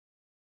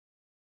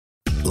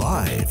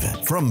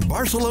Live from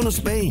Barcelona,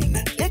 Spain,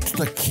 it's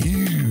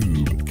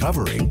theCUBE,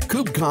 covering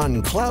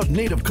KubeCon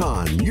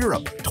CloudNativeCon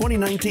Europe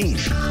 2019.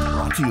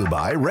 Brought to you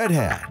by Red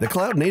Hat, the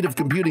Cloud Native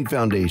Computing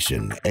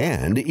Foundation,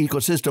 and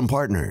ecosystem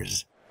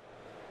partners.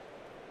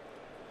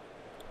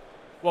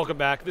 Welcome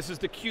back. This is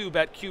theCUBE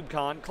at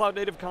KubeCon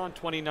CloudNativeCon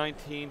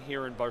 2019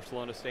 here in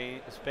Barcelona,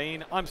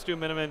 Spain. I'm Stu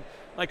Miniman.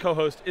 My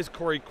co-host is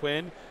Corey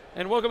Quinn.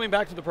 And welcoming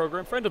back to the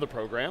program, friend of the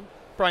program,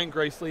 Brian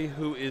Gracely,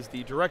 who is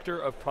the Director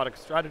of Product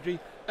Strategy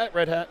at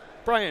Red Hat.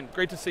 Brian,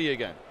 great to see you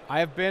again.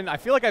 I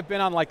feel like I've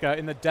been on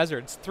in the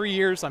desert. It's 3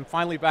 years, I'm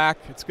finally back.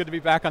 It's good to be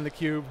back on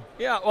theCUBE.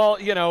 Yeah, well,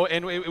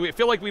 and we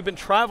feel like we've been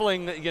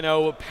traveling,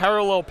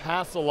 parallel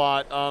paths a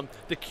lot.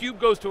 theCUBE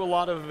goes to a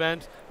lot of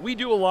events. We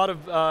do a lot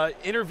of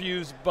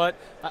interviews, but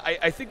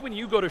I think when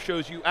you go to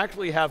shows, you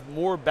actually have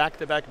more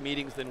back-to-back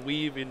meetings than we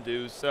even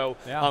do. So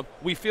yeah.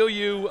 We feel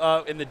you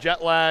in the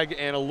jet lag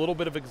and a little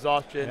bit of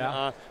exhaustion.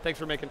 Yeah. Thanks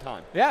for making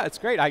time. Yeah, it's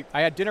great. I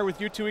had dinner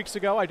with you 2 weeks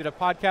ago. I did a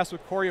podcast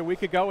with Corey a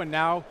week ago, and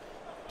now,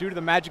 due to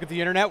the magic of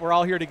the internet, we're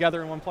all here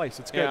together in one place.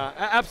 It's good. Yeah,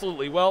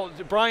 absolutely. Well,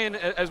 Brian,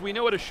 as we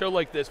know at a show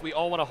like this, we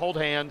all want to hold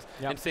hands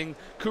and sing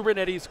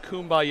Kubernetes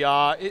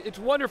Kumbaya. It's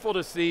wonderful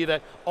to see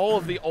that all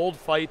of the old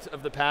fights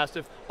of the past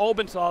have all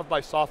been solved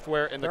by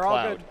software and the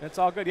cloud. All good. It's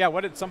all good. Yeah,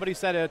 what did somebody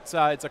said? It's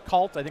a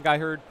cult. I think I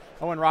heard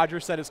Owen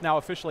Rogers said it's now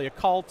officially a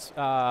cult.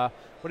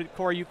 What did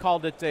Corey, you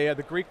called it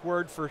the Greek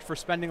word for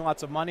spending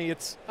lots of money?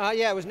 It's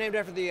yeah, it was named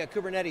after the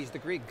Kubernetes, the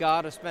Greek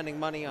god of spending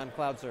money on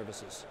cloud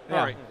services. Yeah.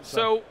 All right.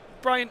 So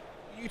Brian,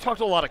 you talked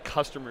to a lot of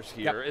customers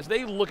here. Yep. As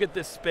they look at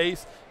this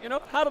space,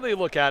 how do they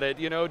look at it?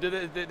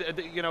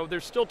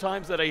 There's still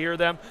times that I hear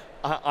them,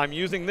 I'm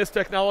using this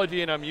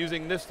technology and I'm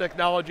using this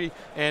technology,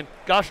 and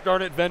gosh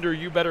darn it, vendor,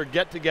 you better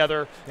get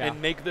together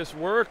and make this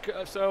work.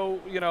 So,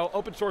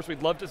 open source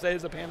we'd love to say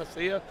is a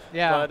panacea,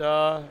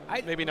 but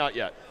maybe not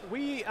yet.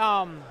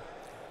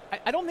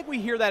 I don't think we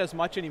hear that as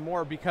much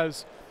anymore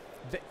because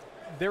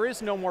there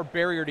is no more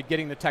barrier to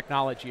getting the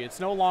technology. It's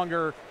no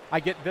longer, I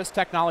get this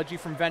technology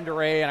from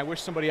vendor A and I wish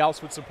somebody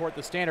else would support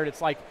the standard. It's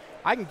like,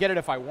 I can get it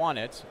if I want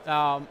it.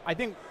 I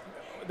think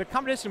the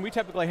competition we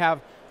typically have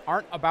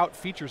aren't about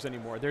features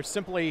anymore. They're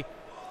simply,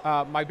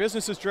 my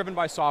business is driven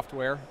by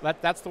software.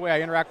 That's the way I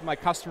interact with my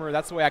customer.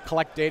 That's the way I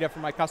collect data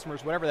from my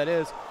customers, whatever that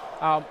is.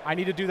 I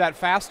need to do that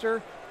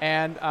faster,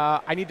 and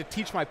I need to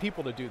teach my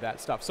people to do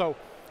that stuff. So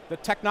the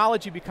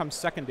technology becomes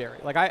secondary.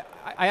 Like I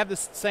have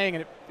this saying,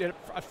 and it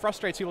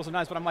frustrates people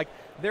sometimes, but I'm like,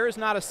 there is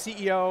not a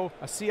CEO,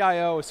 a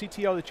CIO, a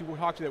CTO that you will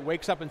talk to that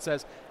wakes up and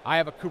says, I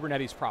have a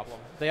Kubernetes problem.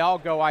 They all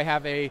go, I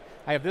have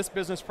this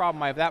business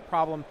problem, I have that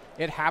problem.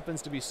 It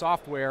happens to be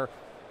software.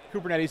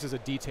 Kubernetes is a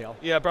detail.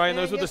 Yeah, Brian,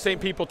 those were the same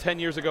people 10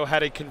 years ago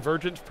had a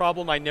convergence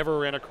problem. I never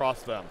ran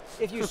across them.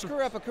 If you screw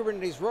up a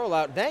Kubernetes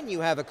rollout, then you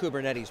have a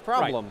Kubernetes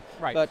problem.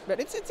 Right. But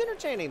it's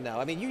entertaining though.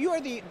 I mean, you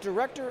are the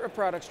Director of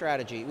Product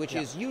Strategy, which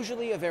is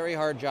usually a very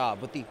hard job,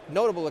 with the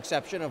notable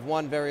exception of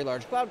one very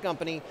large cloud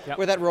company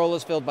where that role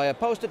is filled by a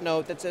post-it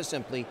note that says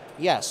simply,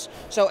 yes.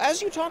 So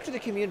as you talk to the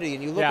community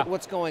and you look at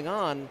what's going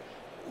on,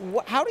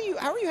 how are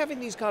you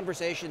having these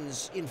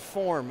conversations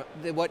inform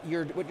what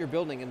you're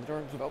building in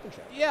terms of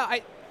OpenShift? Yeah,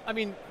 I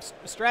mean,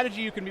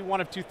 strategy, you can be one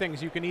of two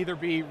things. You can either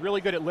be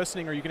really good at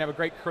listening or you can have a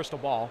great crystal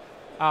ball.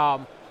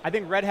 I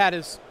think Red Hat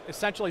has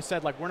essentially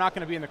said, we're not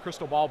going to be in the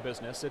crystal ball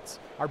business.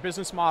 Our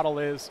business model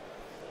is,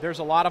 there's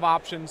a lot of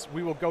options.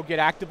 We will go get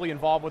actively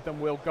involved with them.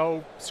 We'll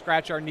go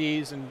scratch our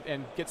knees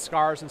and get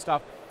scars and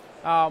stuff.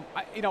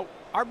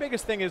 Our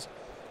biggest thing is,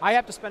 I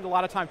have to spend a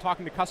lot of time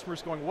talking to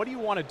customers going, what do you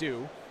want to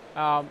do?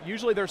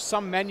 Usually there's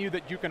some menu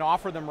that you can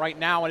offer them right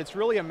now, and it's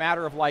really a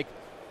matter of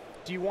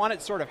do you want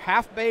it sort of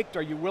half-baked?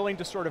 Are you willing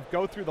to sort of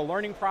go through the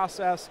learning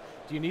process?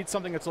 Do you need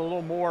something that's a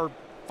little more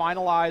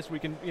finalized? We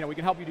can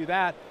help you do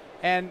that.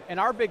 And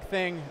our big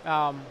thing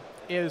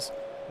is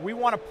we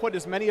want to put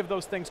as many of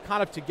those things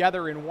kind of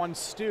together in one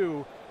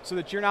stew so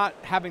that you're not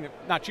having,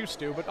 not you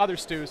Stu, but other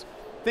stews,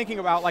 thinking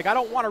about, I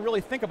don't want to really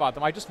think about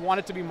them. I just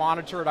want it to be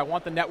monitored. I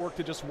want the network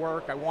to just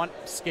work. I want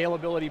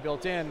scalability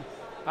built in.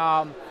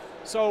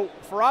 So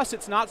for us,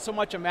 it's not so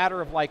much a matter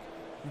of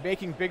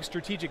making big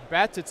strategic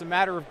bets. It's a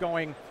matter of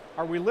going,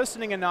 are we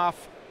listening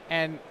enough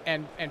and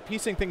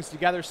piecing things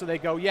together so they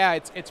go, yeah,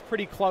 it's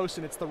pretty close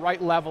and it's the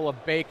right level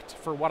of baked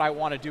for what I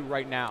want to do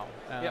right now.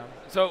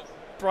 So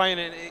Brian,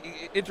 an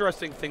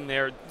interesting thing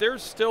there,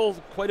 there's still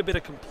quite a bit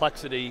of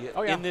complexity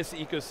in this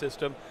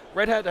ecosystem.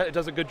 Red Hat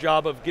does a good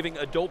job of giving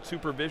adult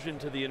supervision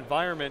to the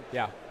environment,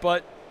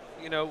 but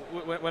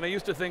when I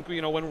used to think,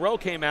 when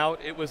RHEL came out,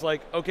 it was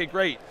like, okay,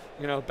 great.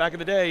 Back in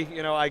the day,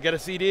 I get a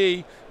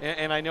CD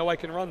and I know I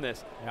can run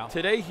this.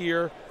 Today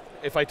here,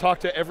 if I talk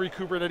to every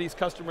Kubernetes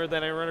customer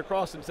that I run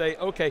across and say,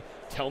 okay,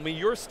 tell me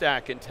your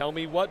stack and tell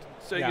me what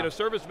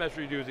service mesh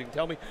you're using,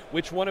 tell me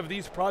which one of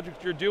these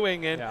projects you're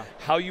doing and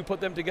how you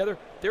put them together,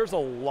 there's a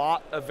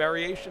lot of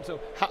variation. So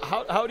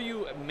how do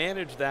you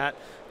manage that,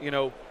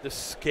 the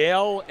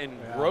scale and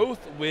growth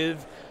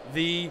with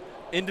the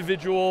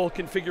individual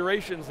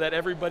configurations that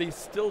everybody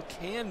still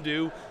can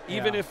do,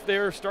 even if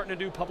they're starting to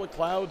do public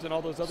clouds and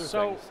all those other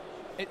things?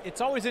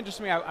 it's always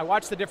interesting to me. I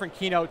watch the different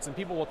keynotes and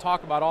people will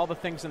talk about all the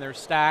things in their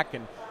stack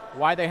and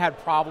why they had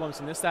problems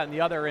and this, that, and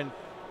the other. And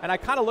I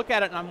kind of look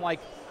at it and I'm like,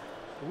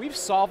 we've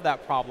solved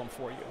that problem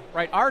for you,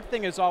 right? Our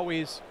thing is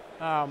always,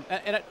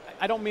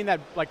 I don't mean that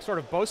like sort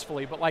of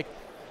boastfully, but like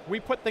we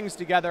put things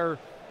together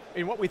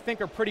in what we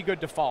think are pretty good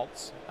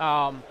defaults.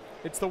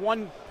 It's the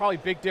one probably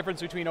big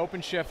difference between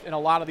OpenShift and a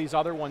lot of these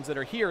other ones that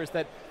are here is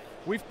that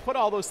we've put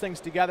all those things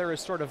together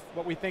as sort of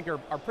what we think are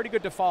pretty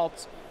good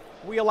defaults.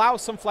 We allow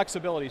some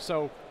flexibility,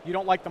 so you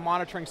don't like the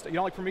monitoring, you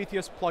don't like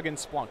Prometheus, plug in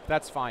Splunk,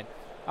 that's fine.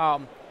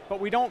 But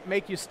we don't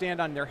make you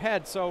stand on their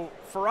head. So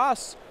for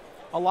us,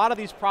 a lot of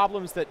these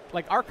problems that,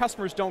 like our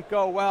customers don't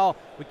go, well,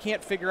 we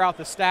can't figure out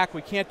the stack,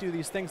 we can't do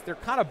these things, they're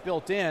kind of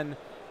built in,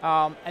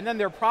 and then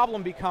their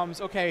problem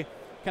becomes, okay,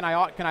 can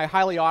I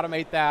highly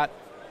automate that?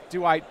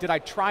 Did I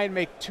try and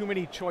make too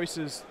many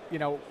choices,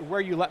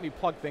 where you let me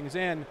plug things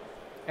in?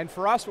 And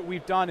for us, what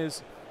we've done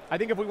is, I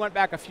think if we went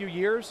back a few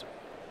years,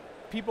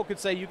 people could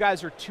say, you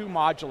guys are too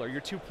modular,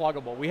 you're too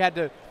pluggable. We had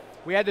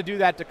to do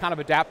that to kind of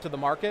adapt to the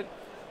market.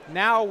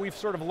 Now we've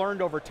sort of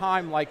learned over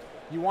time, like,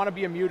 you want to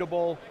be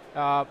immutable,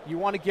 you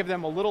want to give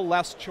them a little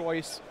less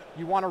choice,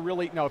 you want to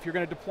really, if you're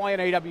going to deploy in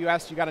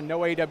AWS, you got to know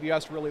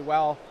AWS really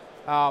well.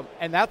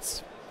 And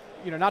that's,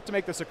 not to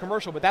make this a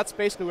commercial, but that's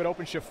basically what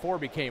OpenShift 4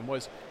 became,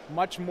 was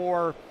much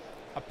more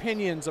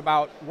opinions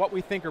about what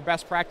we think are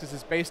best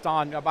practices based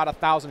on about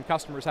 1,000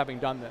 customers having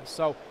done this.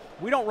 So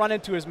we don't run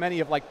into as many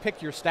of like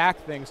pick your stack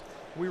things.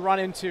 We run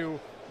into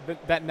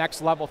that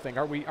next level thing.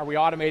 Are we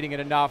automating it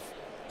enough?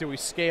 Do we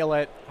scale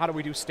it? How do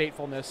we do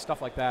statefulness,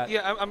 stuff like that?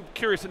 Yeah, I'm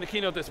curious, in the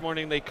keynote this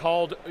morning, they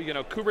called,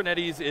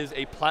 Kubernetes is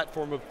a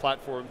platform of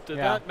platforms. Does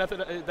that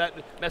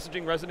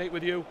messaging resonate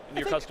with you and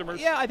your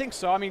customers? Yeah, I think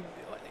so. I mean,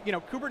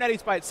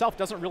 Kubernetes by itself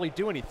doesn't really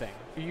do anything.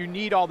 You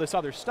need all this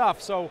other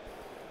stuff. So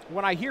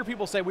when I hear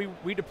people say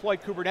we deploy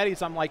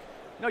Kubernetes, I'm like,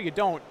 no, you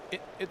don't.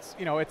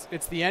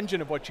 It's the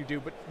engine of what you do,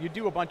 but you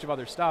do a bunch of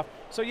other stuff.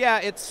 So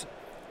yeah,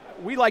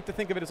 we like to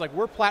think of it as like,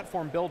 we're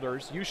platform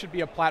builders. You should be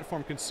a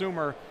platform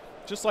consumer,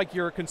 just like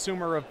you're a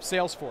consumer of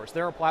Salesforce.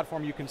 They're a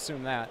platform, you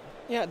consume that.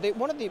 Yeah,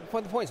 one of the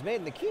points made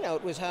in the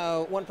keynote was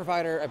how one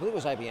provider, I believe it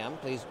was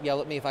IBM, please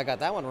yell at me if I got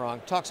that one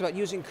wrong, talks about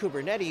using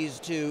Kubernetes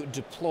to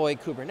deploy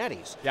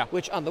Kubernetes. Yeah.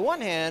 Which on the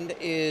one hand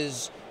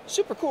is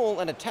super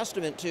cool and a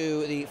testament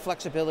to the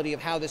flexibility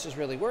of how this is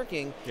really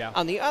working. Yeah.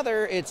 On the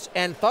other,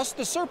 and thus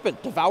the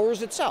serpent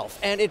devours itself.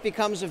 And it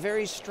becomes a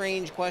very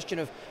strange question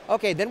of,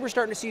 okay, then we're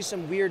starting to see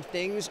some weird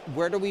things.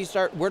 Where do we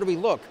start? Where do we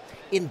look?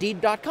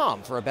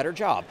 Indeed.com for a better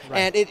job. Right.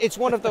 And it's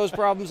one of those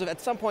problems of at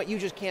some point you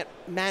just can't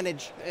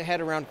manage a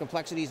head around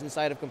complexities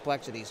inside of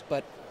complexities.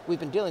 But we've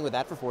been dealing with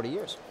that for 40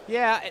 years.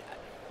 Yeah,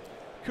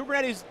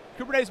 Kubernetes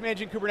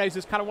managing Kubernetes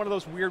is kind of one of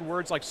those weird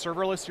words like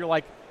serverless. You're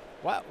like,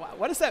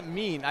 what does that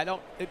mean? I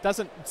don't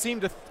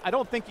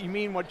think you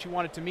mean what you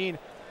want it to mean.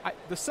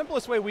 The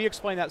simplest way we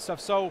explain that stuff,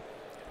 so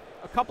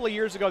a couple of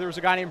years ago there was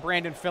a guy named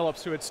Brandon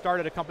Phillips who had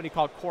started a company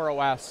called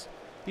CoreOS.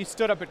 He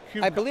stood up at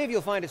KubeCon. I believe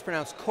you'll find it's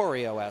pronounced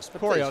CoreOS,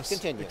 but CoreOS, please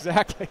continue.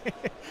 Exactly.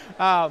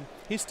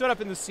 He stood up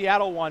in the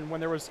Seattle one when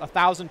there was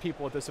 1,000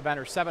 people at this event,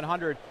 or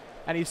 700,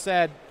 and he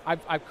said,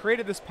 I've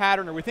created this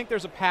pattern, or we think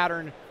there's a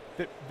pattern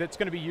that's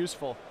going to be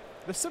useful.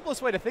 The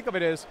simplest way to think of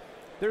it is,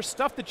 there's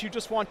stuff that you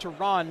just want to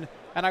run,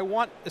 and I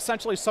want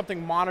essentially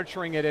something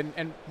monitoring it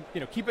and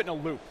keep it in a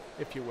loop,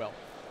 if you will.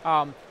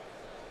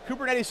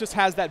 Kubernetes just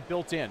has that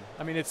built in.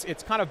 I mean,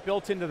 it's kind of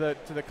built into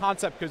the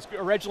concept, because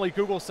originally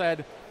Google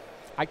said,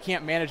 I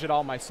can't manage it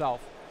all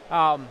myself.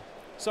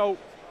 So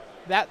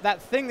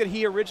that thing that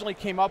he originally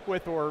came up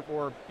with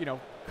or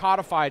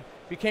codified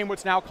became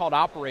what's now called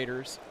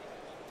operators.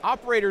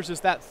 Operators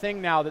is that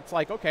thing now that's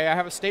like, okay, I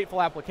have a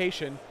stateful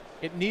application.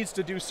 It needs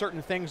to do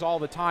certain things all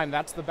the time.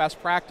 That's the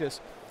best practice.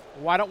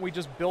 Why don't we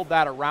just build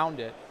that around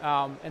it?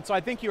 And so I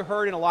think you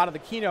heard in a lot of the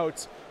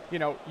keynotes,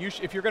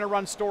 if you're going to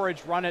run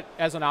storage, run it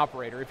as an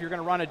operator. If you're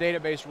going to run a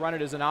database, run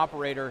it as an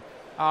operator.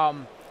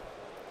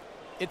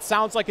 It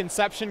sounds like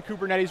Inception,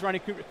 Kubernetes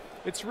running Kubernetes.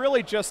 It's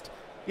really just,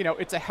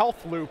 it's a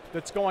health loop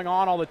that's going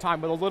on all the time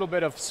with a little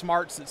bit of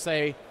smarts that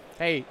say,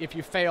 hey, if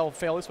you fail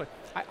this way.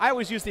 I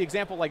always use the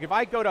example, like if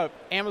I go to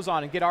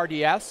Amazon and get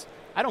RDS,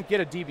 I don't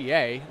get a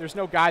DBA. There's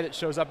no guy that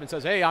shows up and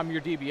says, hey, I'm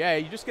your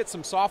DBA. You just get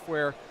some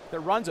software that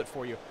runs it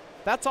for you.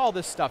 That's all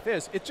this stuff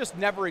is. It just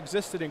never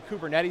existed in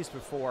Kubernetes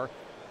before.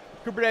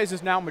 Kubernetes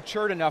is now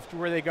matured enough to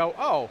where they go,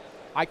 oh,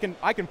 I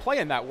can play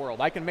in that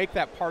world. I can make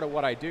that part of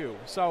what I do.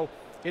 So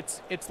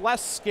it's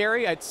less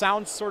scary. It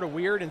sounds sort of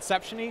weird,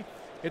 Inception-y.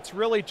 It's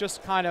really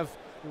just kind of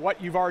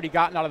what you've already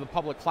gotten out of the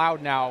public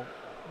cloud now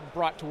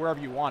brought to wherever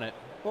you want it.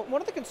 Well,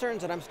 one of the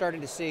concerns that I'm starting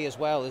to see as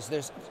well is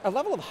there's a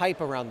level of hype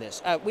around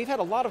this. We've had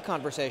a lot of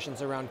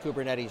conversations around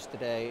Kubernetes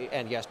today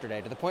and yesterday,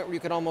 to the point where you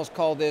could almost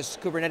call this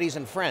Kubernetes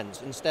and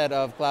Friends instead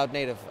of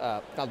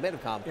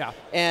CloudNativeCon. Yeah.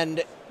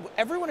 And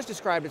everyone has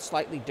described it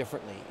slightly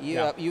differently.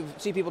 You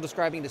see people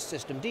describing it as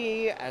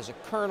systemd, as a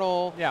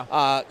kernel,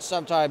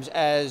 sometimes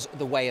as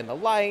the way and the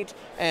light.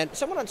 And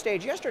someone on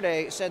stage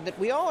yesterday said that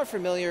we all are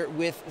familiar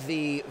with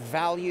the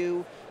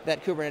value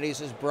that Kubernetes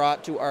has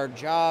brought to our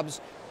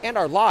jobs. and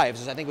our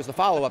lives, as I think was the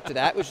follow-up to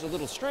that, which is a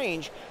little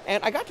strange.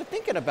 And I got to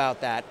thinking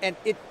about that, and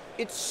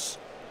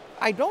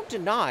I don't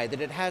deny that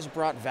it has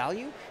brought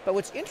value, but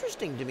what's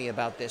interesting to me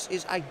about this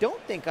is I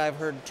don't think I've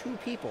heard two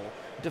people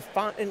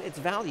define its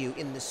value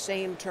in the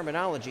same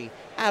terminology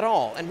at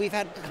all, and we've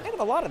had kind of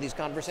a lot of these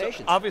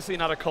conversations. So obviously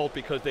not a cult,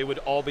 because they would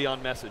all be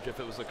on message if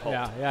it was a cult.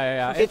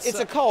 Yeah. It's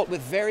a cult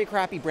with very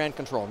crappy brand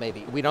control,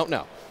 maybe. We don't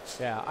know.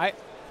 Yeah,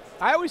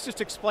 I always just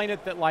explain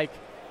it that, like,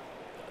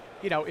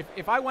 you know,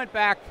 if I went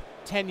back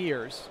 10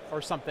 years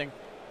or something,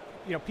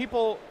 you know,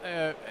 people,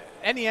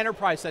 any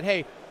enterprise said,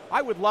 hey,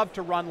 I would love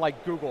to run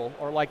like Google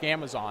or like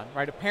Amazon,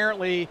 right?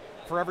 Apparently,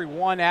 for every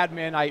one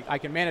admin, I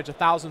can manage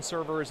 1,000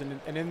 servers, and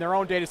in their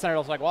own data center,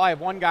 it's like, well, I have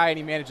one guy and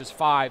he manages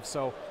 5,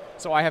 so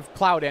I have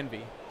cloud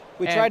envy.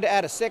 We tried to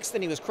add a 6th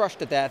and he was crushed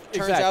to death.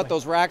 Turns out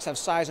those racks have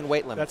size and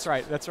weight limits.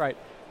 That's right.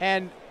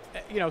 And,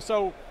 you know,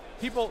 so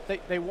people,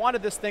 they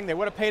wanted this thing, they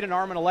would have paid an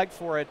arm and a leg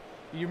for it.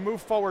 You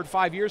move forward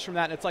 5 years from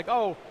that, and it's like,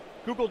 oh,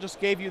 Google just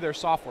gave you their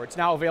software. It's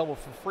now available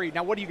for free.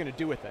 Now what are you going to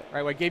do with it,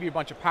 right? Well, I gave you a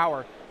bunch of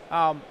power.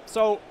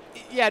 So,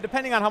 yeah,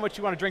 depending on how much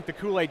you want to drink the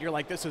Kool-Aid, you're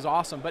like, this is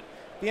awesome. But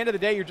at the end of the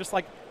day, you're just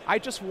like, I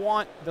just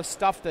want the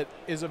stuff that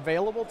is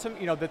available to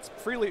me, you know, that's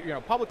freely, you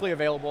know, publicly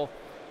available.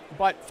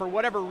 But for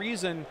whatever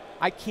reason,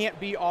 I can't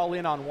be all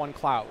in on one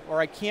cloud, or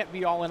I can't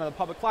be all in on the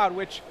public cloud,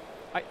 which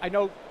I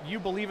know you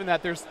believe in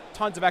that. There's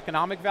tons of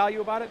economic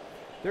value about it.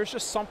 There's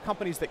just some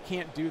companies that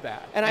can't do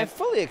that. And I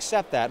fully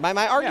accept that.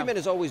 My argument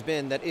has always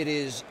been that it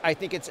is, I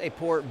think it's a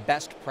poor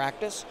best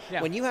practice.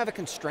 Yeah. When you have a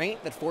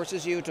constraint that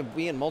forces you to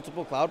be in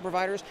multiple cloud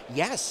providers,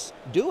 yes,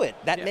 do it.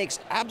 That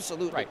makes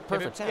absolutely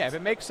perfect sense. Yeah, if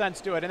it makes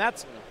sense, do it. And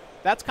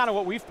that's kind of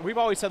what we've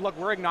always said, look,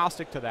 we're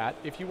agnostic to that.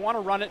 If you want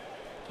to run it,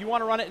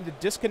 into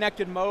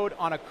disconnected mode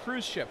on a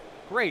cruise ship,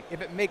 great,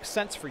 if it makes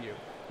sense for you.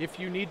 If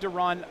you need to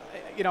run,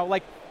 you know,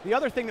 like, the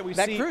other thing that we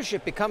see... That cruise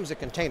ship becomes a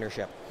container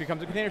ship.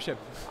 Becomes a container ship.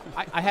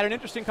 I had an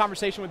interesting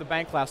conversation with the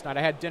bank last night.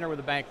 I had dinner with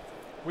the bank.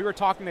 We were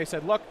talking, they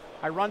said, look,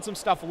 I run some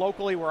stuff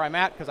locally where I'm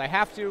at because I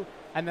have to,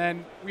 and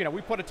then, you know, we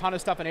put a ton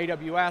of stuff in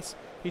AWS.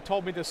 He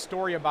told me this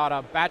story about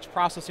a batch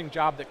processing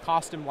job that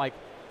cost him like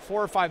 $4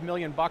 or $5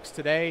 million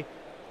today.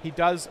 He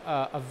does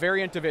a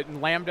variant of it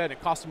in Lambda, and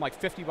it cost him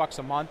like $50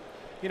 a month.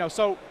 You know,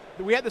 so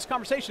we had this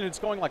conversation, and it's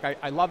going like,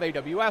 I love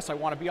AWS, I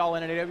want to be all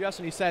in at AWS,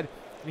 and he said,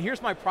 and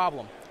here's my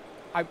problem.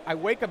 I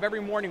wake up every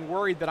morning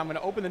worried that I'm going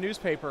to open the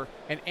newspaper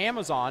and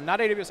Amazon,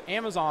 not AWS,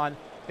 Amazon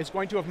is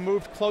going to have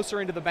moved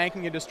closer into the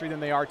banking industry than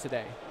they are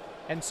today.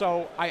 And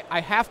so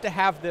I have to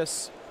have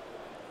this,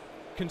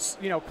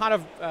 you know, kind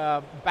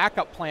of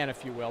backup plan,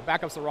 if you will.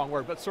 Backup's the wrong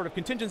word, but sort of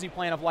contingency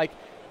plan of like,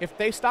 if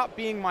they stop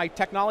being my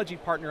technology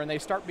partner and they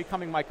start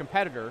becoming my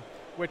competitor,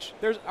 which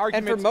there's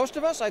arguments. And for most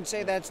of us, I'd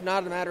say that's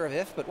not a matter of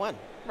if, but when.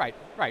 Right.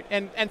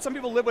 And some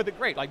people live with it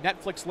great, like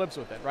Netflix lives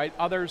with it, right?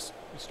 Others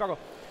struggle.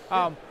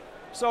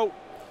 So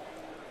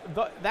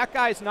that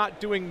guy's not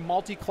doing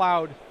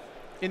multi-cloud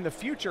in the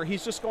future.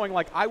 He's just going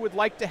like, I would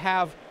like to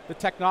have the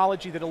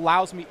technology that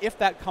allows me if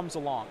that comes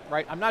along,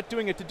 right? I'm not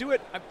doing it to do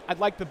it. I'd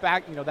like the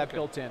back, you know, that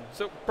built in.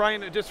 So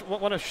Brian, I just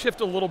want to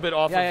shift a little bit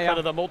off of kind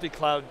of the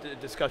multi-cloud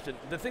discussion.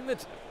 The thing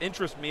that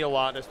interests me a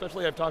lot, and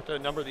especially I've talked to a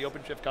number of the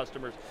OpenShift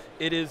customers,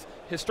 it is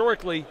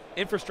historically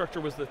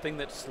infrastructure was the thing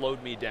that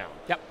slowed me down.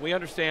 Yep. We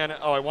understand,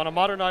 oh, I want to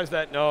modernize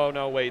that.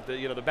 No, wait,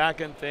 the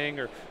back-end thing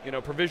or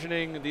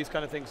provisioning, these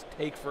kind of things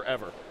take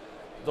forever.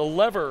 The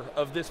lever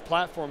of this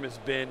platform has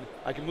been,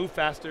 I can move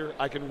faster,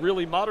 I can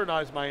really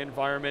modernize my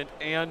environment,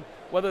 and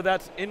whether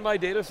that's in my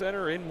data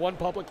center, in one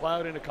public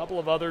cloud, in a couple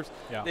of others,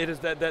 it is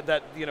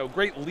that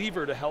great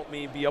lever to help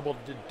me be able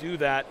to do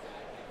that.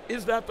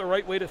 Is that the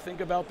right way to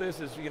think about this?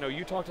 Is,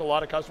 you talk to a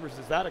lot of customers,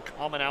 is that a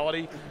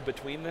commonality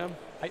between them?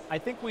 I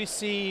think we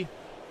see,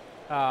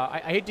 I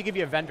hate to give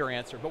you a vendor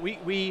answer, but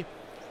we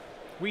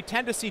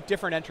tend to see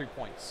different entry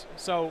points.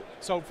 So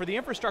for the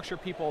infrastructure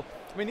people,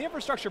 the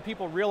infrastructure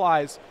people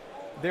realize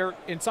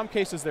in some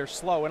cases they're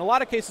slow. In a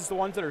lot of cases, the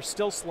ones that are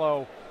still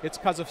slow, it's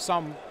because of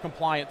some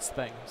compliance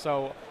thing.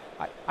 So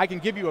I can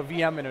give you a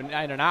VM in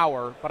an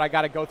hour, but I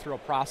got to go through a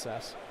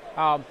process.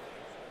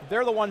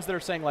 They're the ones that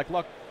are saying like,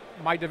 look,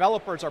 my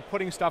developers are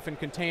putting stuff in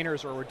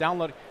containers or we're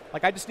downloading,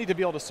 like I just need to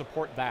be able to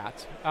support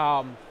that.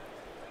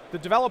 The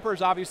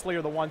developers obviously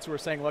are the ones who are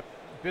saying, look,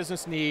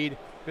 business need,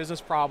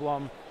 business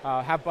problem,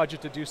 have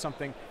budget to do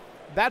something.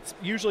 That's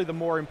usually the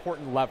more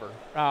important lever.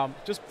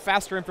 Just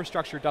faster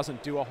infrastructure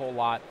doesn't do a whole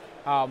lot.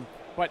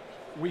 But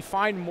we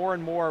find more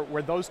and more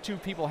where those two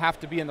people have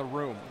to be in the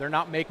room. They're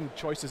not making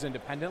choices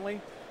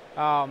independently.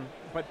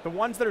 But the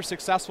ones that are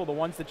successful, the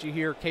ones that you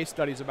hear case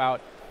studies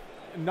about,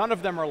 none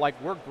of them are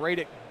like, we're great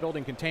at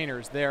building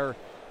containers. They're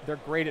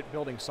great at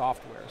building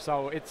software.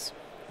 So it's,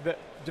 the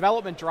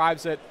development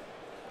drives it.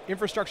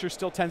 Infrastructure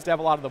still tends to have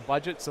a lot of the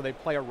budget, so they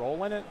play a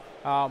role in it,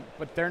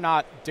 but they're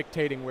not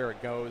dictating where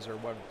it goes or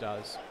what it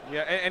does.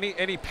 Yeah,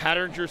 any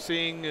patterns you're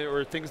seeing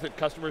or things that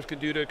customers can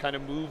do to kind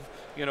of move,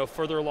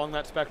 further along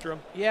that spectrum?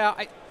 Yeah,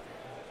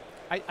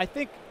 I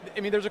think,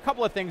 there's a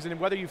couple of things, and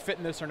whether you fit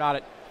in this or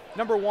not,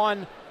 number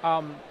one,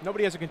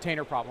 nobody has a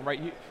container problem, right?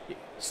 You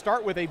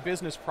start with a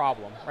business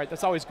problem, right?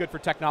 That's always good for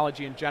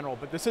technology in general,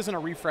 but this isn't a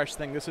refresh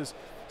thing. This is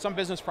some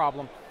business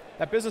problem.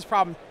 That business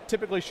problem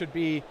typically should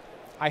be,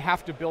 I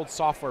have to build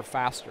software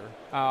faster.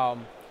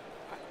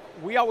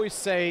 We always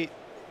say,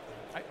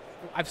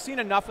 I've seen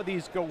enough of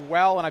these go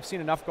well and I've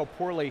seen enough go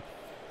poorly.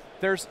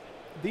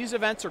 These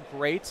events are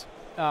great.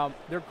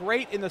 They're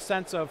great in the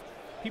sense of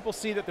people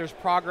see that there's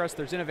progress,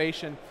 there's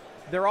innovation.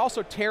 They're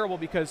also terrible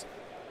because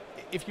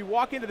if you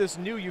walk into this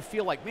new, you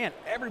feel like, man,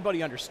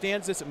 everybody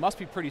understands this, it must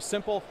be pretty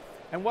simple.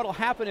 And what'll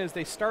happen is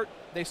they start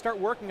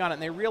working on it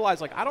and they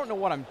realize, like, I don't know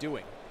what I'm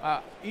doing.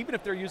 Even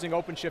if they're using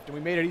OpenShift and we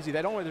made it easy,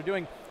 they don't know what they're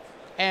doing.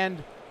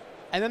 And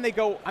then they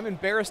go, I'm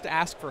embarrassed to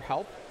ask for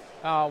help,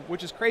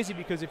 which is crazy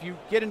because if you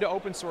get into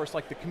open source,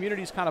 like the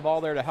community's kind of all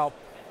there to help.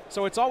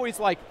 So it's always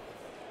like,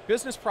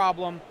 business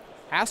problem,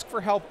 ask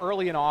for help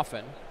early and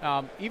often,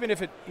 even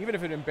if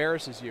it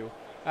embarrasses you.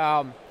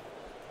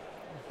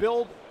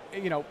 Build,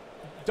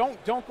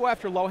 don't go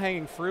after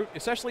low-hanging fruit,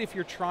 especially if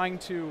you're trying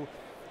to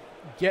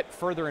get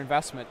further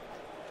investment.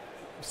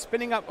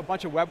 Spinning up a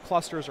bunch of web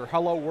clusters or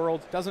hello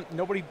world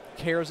nobody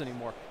cares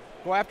anymore.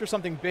 Go after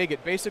something big.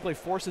 It basically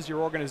forces your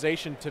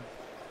organization to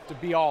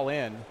be all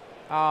in.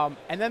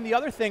 And then the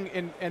other thing,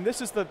 and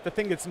this is the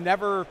thing that's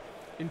never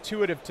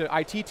intuitive to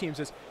IT teams,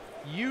 is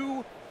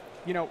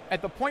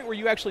at the point where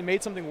you actually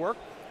made something work,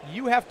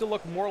 you have to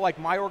look more like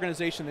my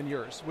organization than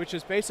yours, which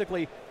is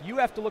basically, you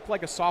have to look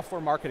like a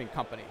software marketing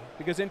company.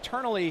 Because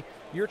internally,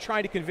 you're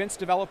trying to convince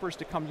developers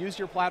to come use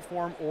your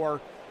platform or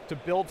to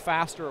build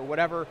faster or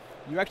whatever.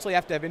 You actually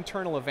have to have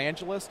internal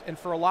evangelists, and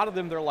for a lot of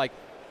them, they're like,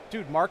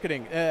 dude,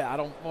 marketing, I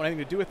don't want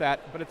anything to do with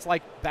that. But it's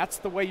like, that's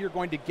the way you're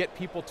going to get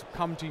people to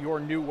come to your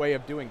new way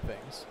of doing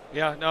things.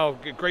 Yeah, no,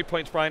 great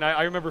points, Brian.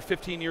 I remember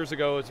 15 years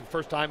ago, it was the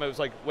first time I was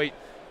like, wait,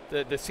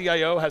 the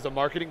CIO has a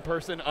marketing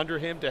person under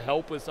him to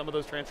help with some of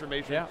those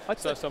transformations,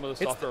 some of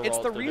the software roles.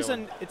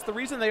 It's the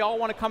reason they all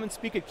want to come and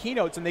speak at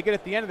keynotes, and they get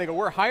at the end and they go,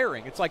 we're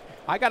hiring. It's like,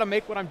 I got to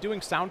make what I'm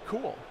doing sound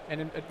cool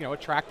and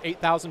attract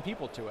 8,000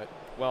 people to it.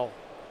 Well,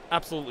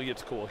 absolutely,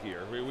 it's cool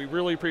here. We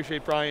really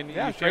appreciate Brian.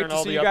 Yeah, great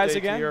to see you guys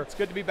again. Here. It's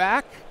good to be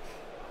back.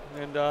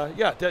 And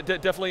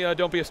definitely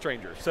don't be a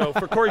stranger. So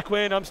for Corey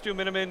Quinn, I'm Stu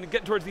Miniman.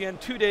 Getting towards the end,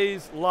 2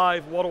 days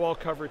live wall-to-wall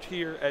coverage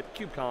here at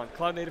KubeCon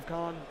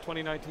CloudNativeCon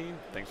 2019.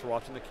 Thanks for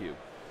watching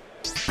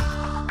theCUBE.